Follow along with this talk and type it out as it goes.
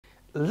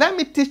let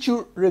me teach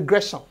you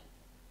regression.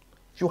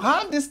 If you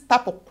have this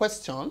type of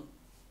question,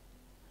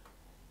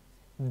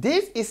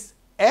 this is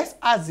S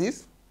as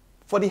is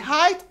for the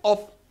height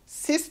of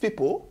 6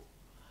 people.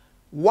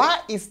 Y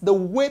is the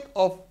weight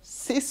of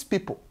 6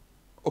 people.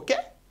 Okay?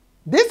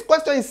 This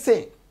question is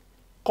saying,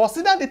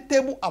 consider the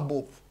table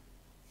above.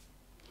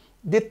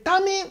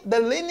 Determine the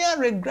linear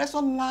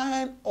regression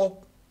line of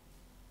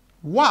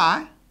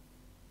Y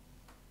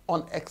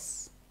on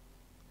X.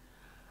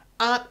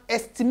 And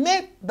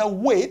estimate the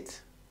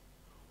weight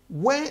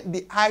when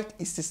the height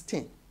is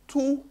 16.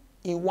 2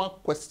 in 1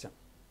 question.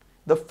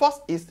 The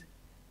first is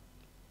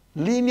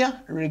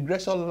linear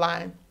regression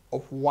line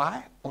of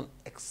Y on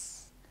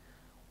X.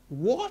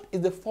 What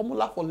is the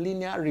formula for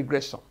linear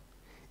regression?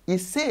 It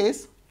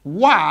says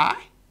Y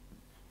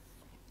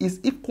is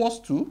equals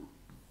to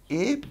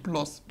A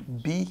plus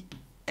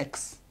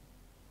BX.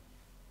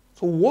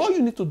 So what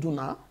you need to do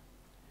now,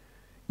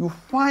 you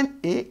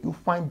find A, you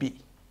find B.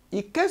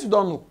 In case you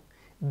don't know,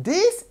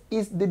 this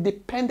is the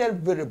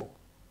dependent variable.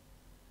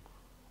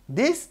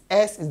 This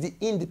S is the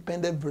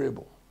independent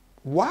variable.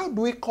 Why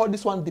do we call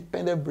this one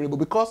dependent variable?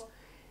 Because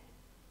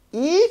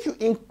if you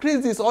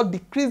increase this or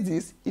decrease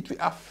this, it will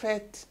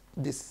affect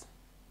this.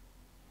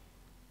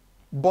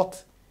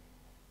 But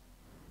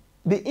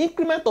the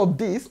increment of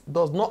this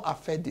does not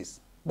affect this.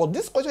 But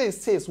this question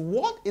says,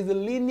 what is the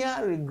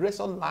linear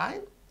regression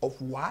line of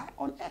Y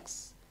on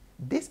X?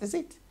 This is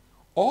it.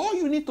 All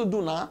you need to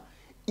do now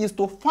is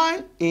to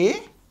find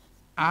A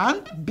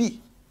and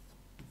B.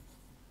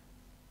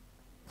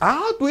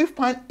 How do we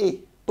find A?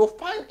 To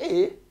find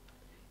A,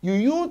 you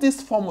use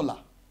this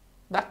formula.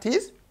 That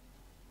is,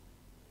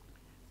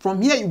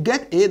 from here you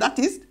get A. That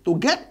is, to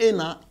get A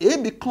now, A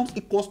becomes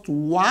equals to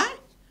Y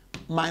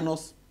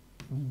minus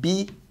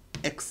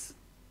BX.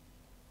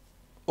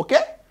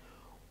 Okay?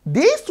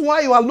 This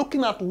Y you are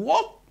looking at,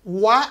 what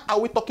Y are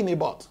we talking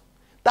about?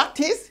 That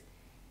is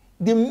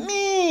the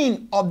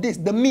mean of this,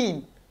 the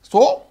mean.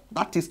 So,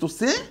 that is to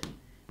say,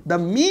 the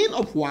mean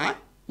of Y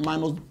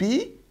minus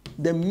B,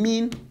 the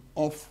mean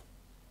of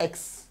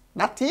X.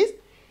 That is,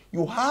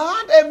 you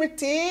had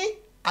everything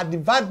and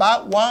divide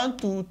by 1,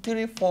 2,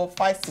 3, 4,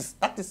 5, 6.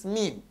 That is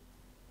mean.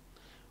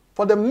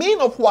 For the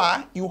mean of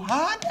Y, you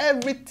had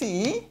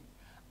everything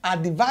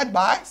and divide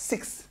by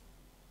 6.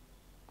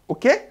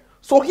 Okay?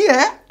 So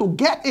here, to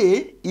get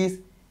A is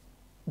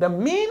the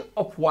mean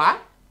of Y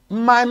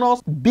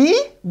minus B,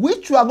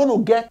 which you are going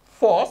to get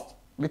first,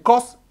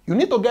 because you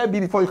need to get B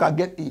before you can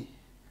get A,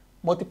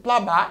 multiply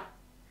by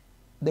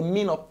the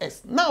mean of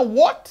S. Now,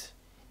 what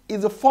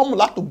is the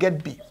formula to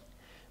get B?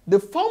 The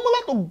formula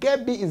to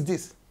get B is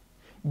this.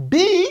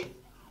 B,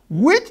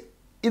 which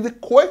is the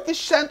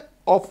coefficient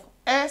of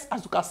S,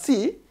 as you can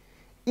see,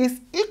 is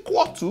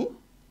equal to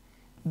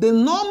the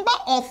number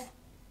of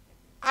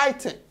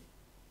items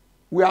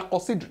we are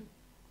considering,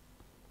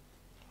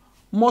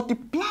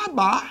 multiply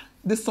by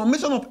the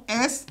summation of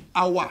S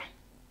and Y.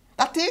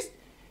 That is,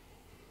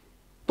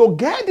 to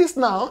get this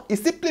now, it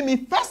simply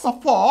means, first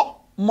of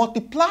all,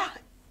 multiply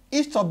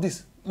each of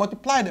these.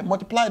 Multiply them,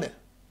 multiply them.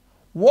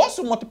 Once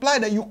you multiply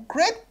them, you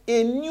create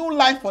a new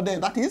line for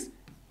them. That is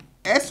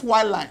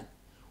SY line,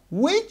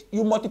 which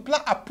you multiply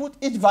and put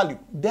each value.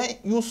 Then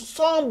you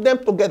sum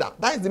them together.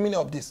 That is the meaning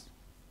of this.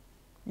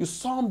 You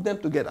sum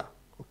them together.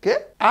 Okay?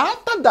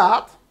 After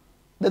that,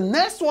 the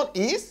next one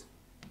is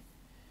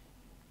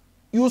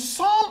you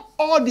sum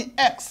all the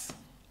X,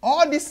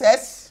 all these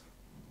S,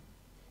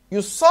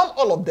 you sum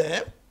all of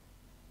them,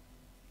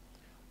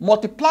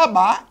 multiply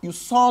by, you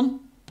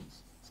sum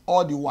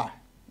all the Y.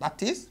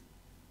 That is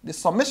the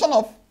summation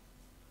of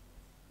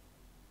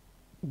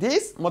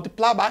this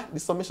multiplied by the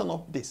summation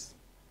of this.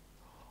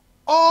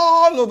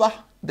 All over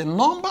the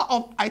number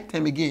of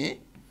items again,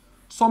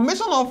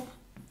 summation of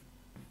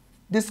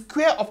the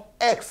square of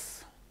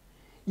X.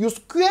 You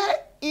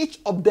square each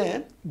of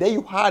them, then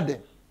you add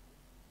them.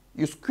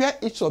 You square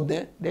each of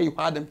them, then you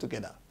add them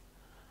together.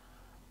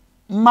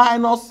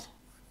 Minus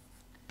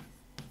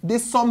the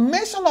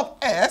summation of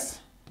S,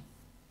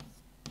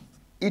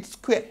 it's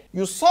square.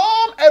 You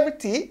sum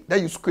everything,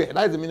 then you square.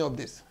 That is the meaning of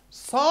this.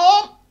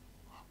 Sum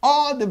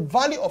all the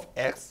value of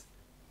X,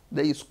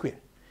 then you square.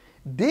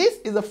 This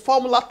is the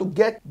formula to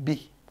get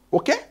B.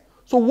 Okay?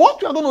 So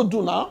what we are going to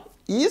do now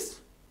is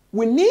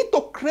we need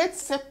to create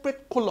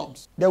separate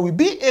columns. There will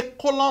be a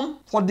column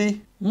for the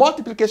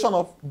multiplication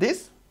of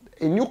this,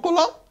 a new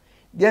column.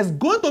 There's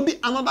going to be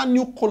another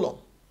new column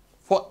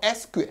for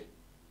S squared.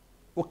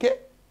 Okay?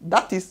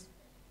 That is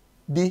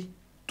the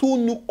two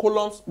new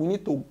columns we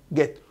need to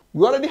get.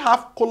 We already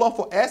have column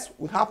for S,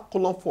 we have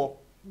column for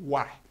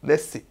Y.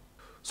 Let's see.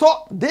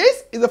 So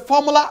this is the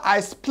formula I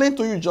explained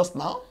to you just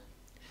now.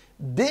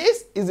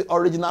 This is the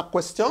original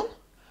question.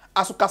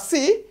 As you can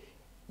see,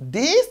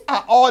 these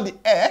are all the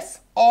S,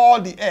 all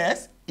the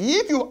S.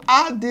 If you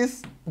add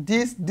this,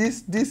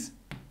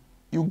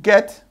 you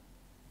get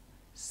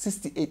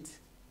 68.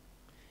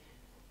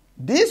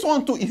 This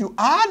one too, if you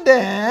add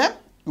them,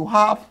 you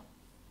have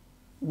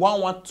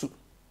 112.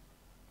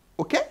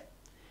 Okay?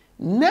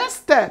 Next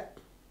step,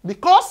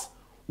 because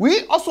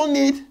we also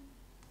need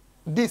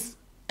this.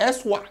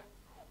 sy.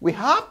 We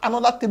have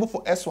another table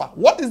for sy.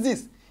 What is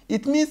this?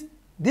 It means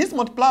this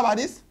multiplied by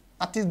this,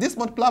 that is this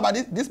multiplied by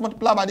this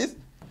multiplied by this.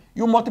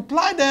 You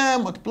multiply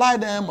them, multiply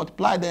them,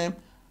 multiply them,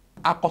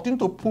 and continue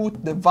to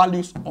put the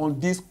values on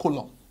this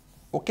column.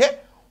 Okay?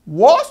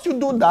 Once you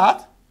do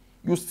that,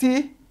 you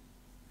see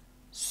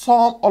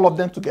sum all of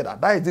them together.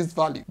 That is this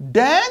value.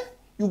 Then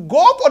you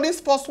go for this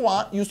first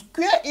one, you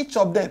square each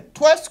of them.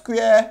 12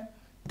 square,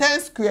 10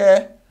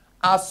 square,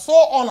 and so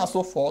on and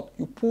so forth.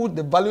 You put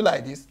the value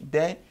like this,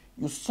 then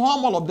you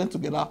sum all of them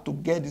together to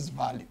get this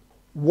value.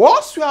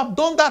 Once you have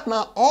done that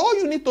now, all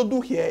you need to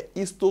do here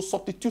is to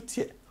substitute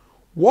here.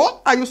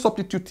 What are you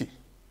substituting?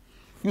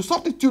 You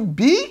substitute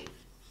b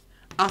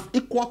as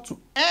equal to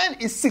n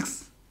is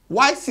 6.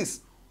 Why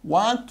 6?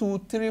 1,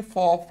 2, 3,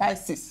 4, 5,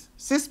 6.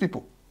 6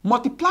 people.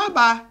 Multiply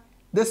by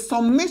the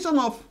summation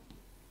of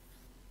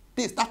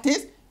this. That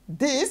is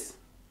this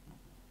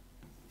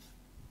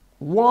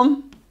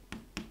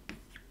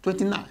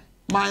 129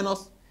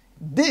 minus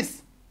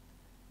this,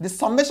 the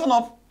summation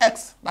of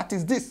x, that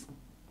is this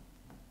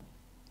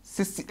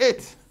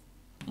 68,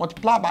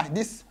 multiply by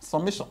this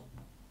summation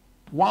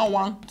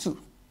 112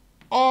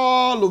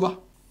 all over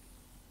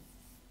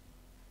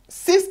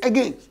 6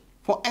 again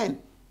for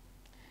n.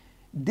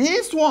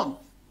 This one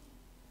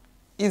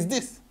is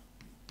this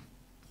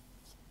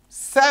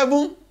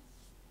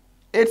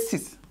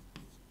 786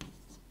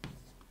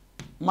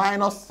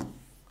 minus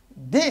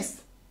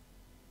this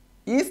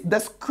is the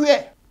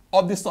square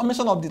of the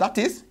summation of the, that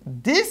is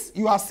this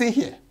you are seeing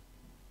here.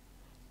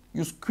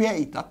 You square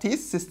it, that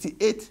is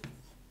 68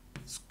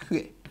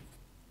 square.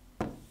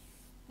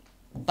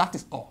 That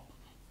is all.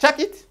 Check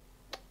it.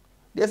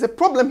 There's a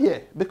problem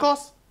here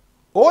because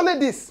only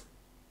this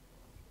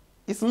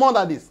is more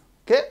than this.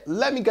 Okay,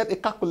 let me get a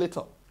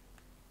calculator.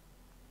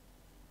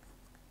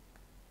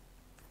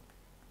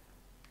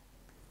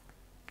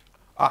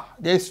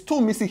 There is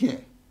 2 missing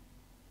here.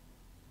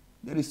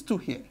 There is 2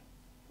 here.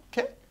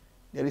 Okay,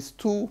 there is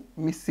 2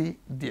 missing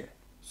there.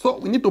 So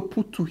we need to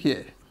put 2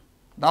 here.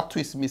 That 2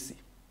 is missing.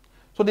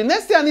 So the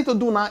next thing I need to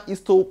do now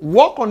is to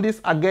work on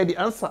this and get the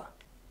answer.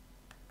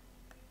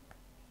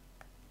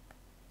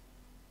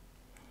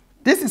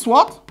 This is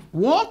what?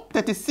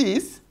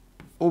 136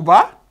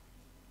 over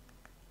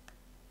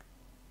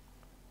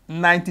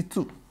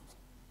 92.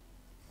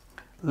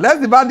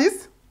 Let's divide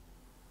this.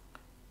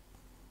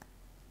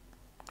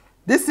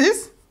 This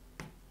is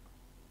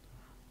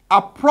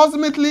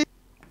approximately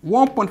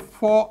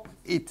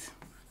 1.48.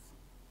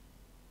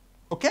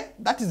 Okay,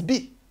 that is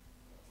B.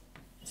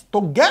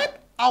 To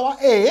get our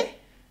A,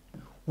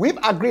 we've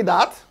agreed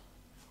that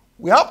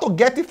we have to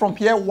get it from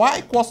here, y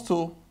equals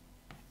to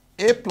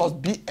A plus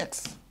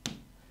bx.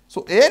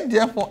 So A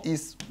therefore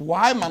is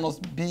y minus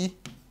bx.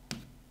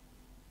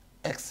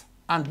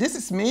 And this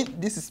is mean,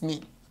 this is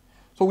mean.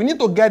 So we need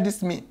to get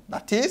this mean.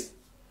 That is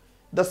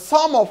the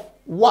sum of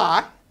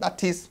y,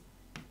 that is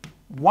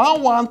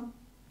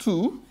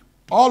 112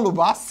 all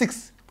over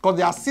 6, because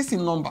there are 6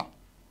 in number.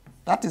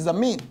 That is the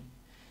mean.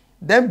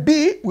 Then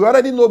B, we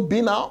already know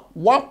B now,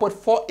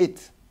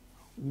 1.48.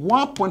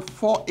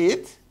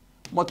 1.48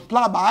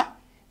 multiplied by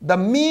the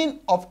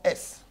mean of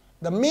S.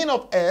 The mean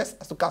of S,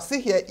 as you can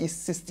see here, is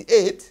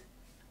 68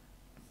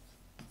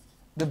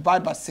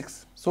 divided by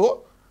 6.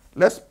 So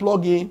let's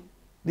plug in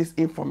this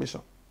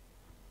information.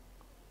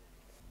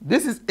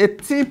 This is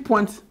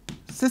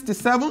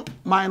 18.67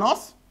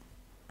 minus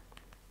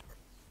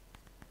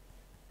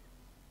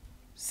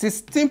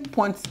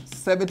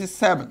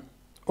 16.77.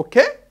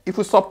 Okay? If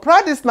we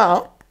subtract this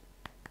now,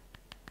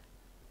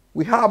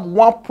 we have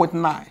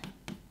 1.9.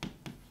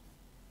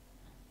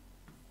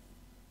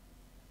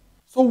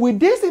 So with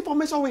this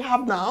information we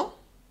have now,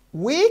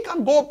 we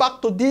can go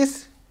back to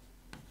this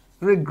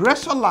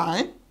regression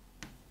line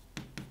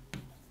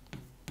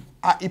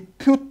and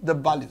input the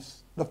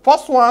values. The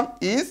first one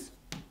is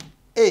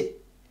A.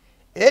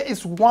 A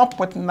is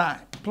 1.9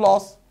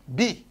 plus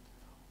B,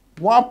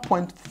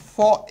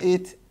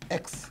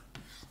 1.48x.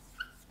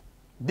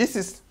 This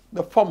is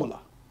the formula.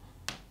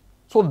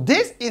 So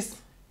this is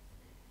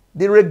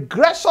the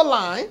regression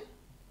line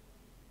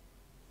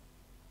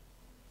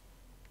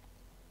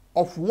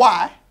of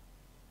y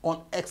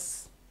on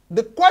x.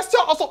 The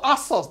question also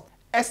asks us,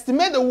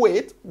 estimate the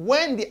weight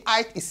when the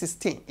height is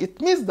 16.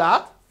 It means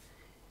that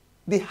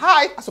the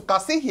height, as you can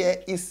see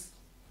here, is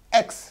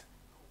x.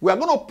 We are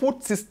going to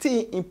put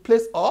 16 in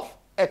place of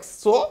x.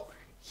 So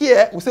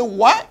here we say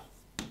y,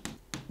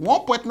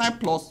 1.9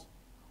 plus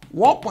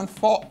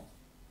 1.4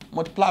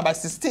 multiplied by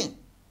 16.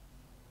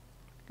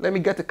 Let me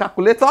get a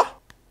calculator.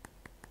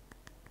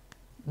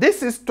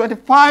 This is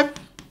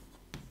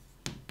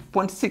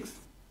 25.6.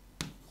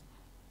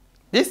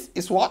 This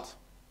is what?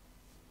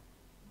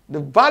 The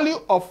value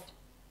of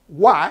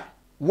y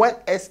when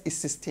s is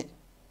 16.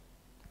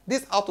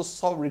 This is how to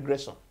solve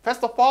regression.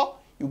 First of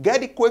all, you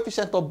get the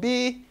coefficient of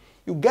b,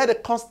 you get the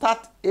constant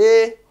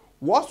a.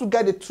 Once you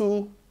get the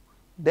 2,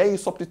 then you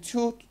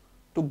substitute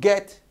to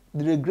get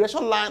the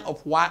regression line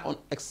of y on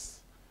x.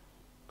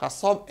 You can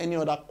solve any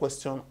other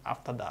question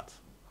after that.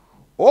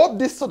 Hope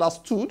this is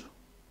understood.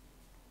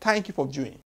 Thank you for viewing.